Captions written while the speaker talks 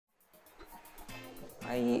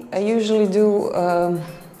I usually do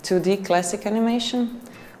 2D classic animation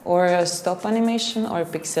or stop animation or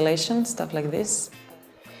pixelation, stuff like this.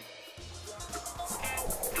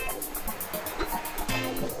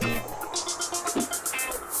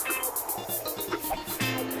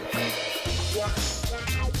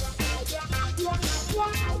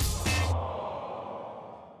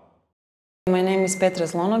 My name is Petra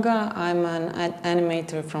Zlonoga. I'm an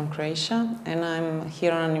animator from Croatia and I'm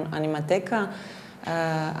here on Animateka.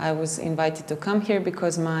 I was invited to come here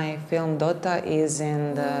because my film Dota is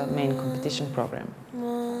in the main competition program.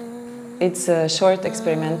 It's a short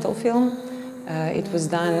experimental film. It was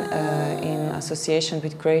done in association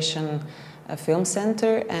with Croatian Film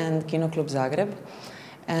Center and Kino Klub Zagreb.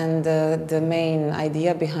 And the main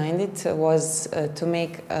idea behind it was to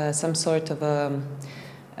make some sort of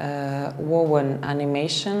a woven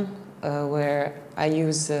animation where I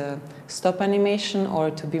use stop animation,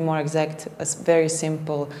 or to be more exact, a very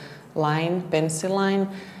simple line, pencil line,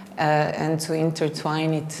 and to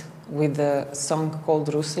intertwine it with a song called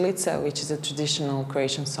Rusilica, which is a traditional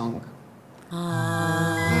Croatian song.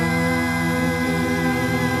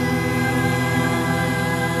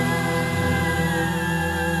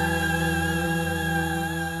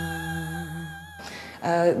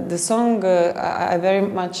 The song, I very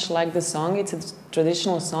much like the song. It's a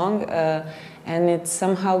traditional song and it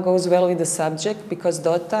somehow goes well with the subject because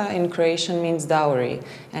Dota in Croatian means dowry,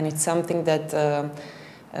 and it's something that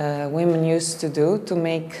women used to do to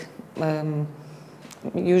make,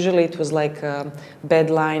 usually it was like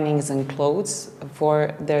bed linings and clothes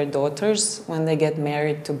for their daughters when they get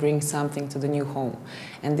married, to bring something to the new home.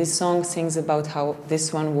 And this song sings about how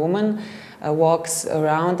this one woman walks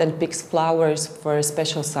around and picks flowers for a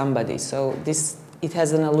special somebody. So it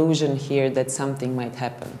has an allusion here that something might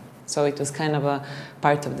happen. So it was kind of a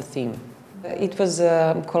part of the theme. It was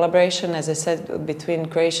a collaboration, as I said, between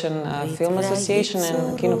Croatian Film Association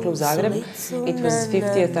and Kino Klub Zagreb. It was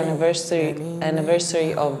 50th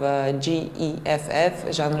anniversary of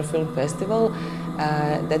GEFF, Genre Film Festival.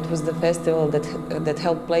 That was the festival that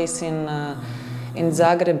held place in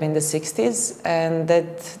Zagreb in the 60s, and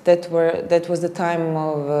that was the time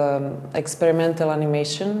of experimental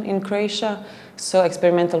animation in Croatia, so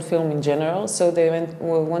experimental film in general. So they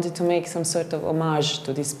wanted to make some sort of homage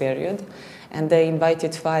to this period, and they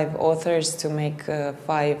invited 5 authors to make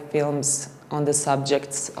 5 films on the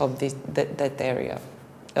subjects of that area,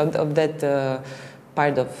 of that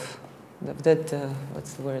part of that,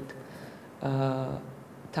 what's the word?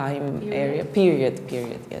 Time area, period,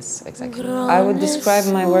 yes, exactly. I would describe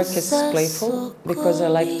my work as playful because I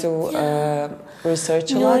like to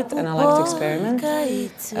research a lot and I like to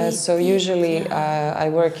experiment. So usually I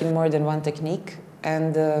work in more than one technique,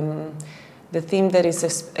 and the theme that is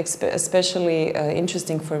especially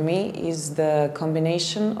interesting for me is the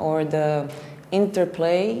combination or the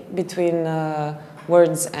interplay between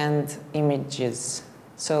words and images.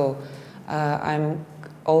 So I'm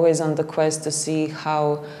always on the quest to see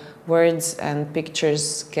how words and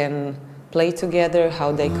pictures can play together,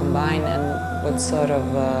 how they combine, and what sort of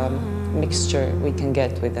mixture we can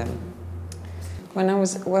get with them. When I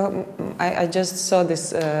was, well, I just saw this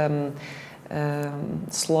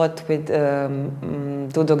slot with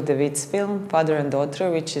Dudok Devic film, Father and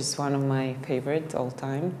Daughter, which is one of my favorite all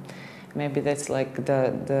time. Maybe that's like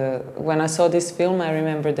when I saw this film, I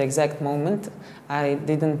remember the exact moment. I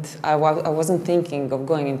wasn't thinking of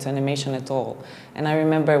going into animation at all. And I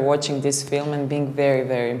remember watching this film and being very,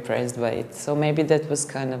 very impressed by it. So maybe that was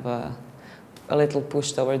kind of a little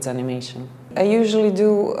push towards animation. I usually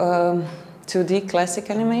do 2D classic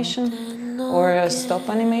animation or stop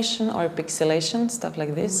animation or pixelation, stuff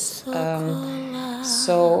like this.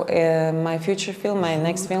 So my future film, my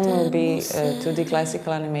next film will be 2D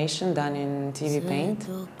classical animation done in TV Paint.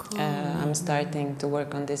 I'm starting to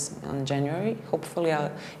work on this in January. Hopefully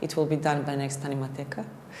it will be done by next Animateka.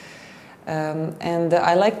 And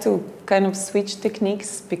I like to kind of switch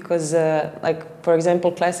techniques because, like, for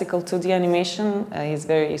example, classical 2D animation is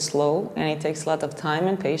very slow and it takes a lot of time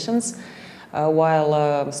and patience.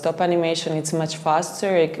 While stop animation, it's much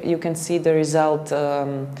faster. You can see the result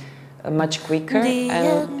much quicker,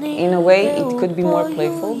 and in a way it could be more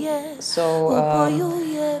playful. So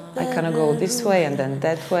I kind of go this way and then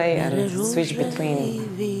that way and switch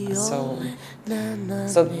between. So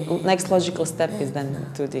next logical step is then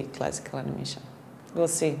 2D classical animation. We'll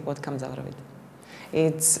see what comes out of it.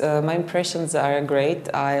 My impressions are great.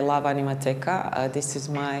 I love Animateka. This is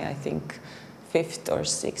my, I think, 5th or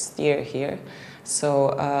 6th year here.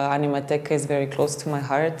 So Animateka is very close to my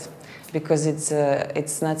heart, because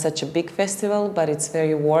it's not such a big festival, but it's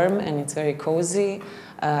very warm and it's very cozy.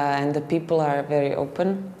 and the people are very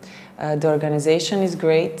open. The organization is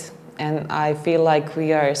great, and I feel like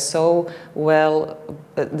we are so well,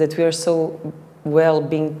 that we are so well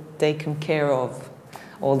being taken care of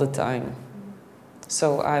all the time.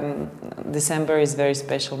 So December is a very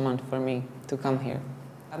special month for me to come here.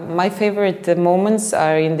 My favorite moments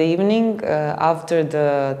are in the evening after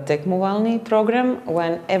the Tekmovalni program,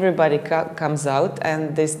 when everybody comes out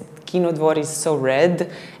and this Kino Dvor is so red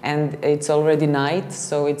and it's already night,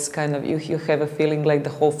 so it's kind of, you have a feeling like the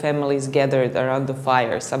whole family is gathered around the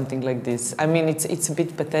fire, something like this. I mean, it's a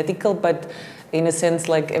bit pathetical, but in a sense,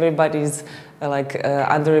 like everybody's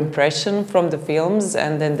under impression from the films,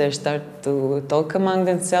 and then they start to talk among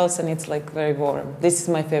themselves, and it's like very warm. This is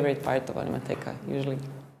my favorite part of Animateka, usually.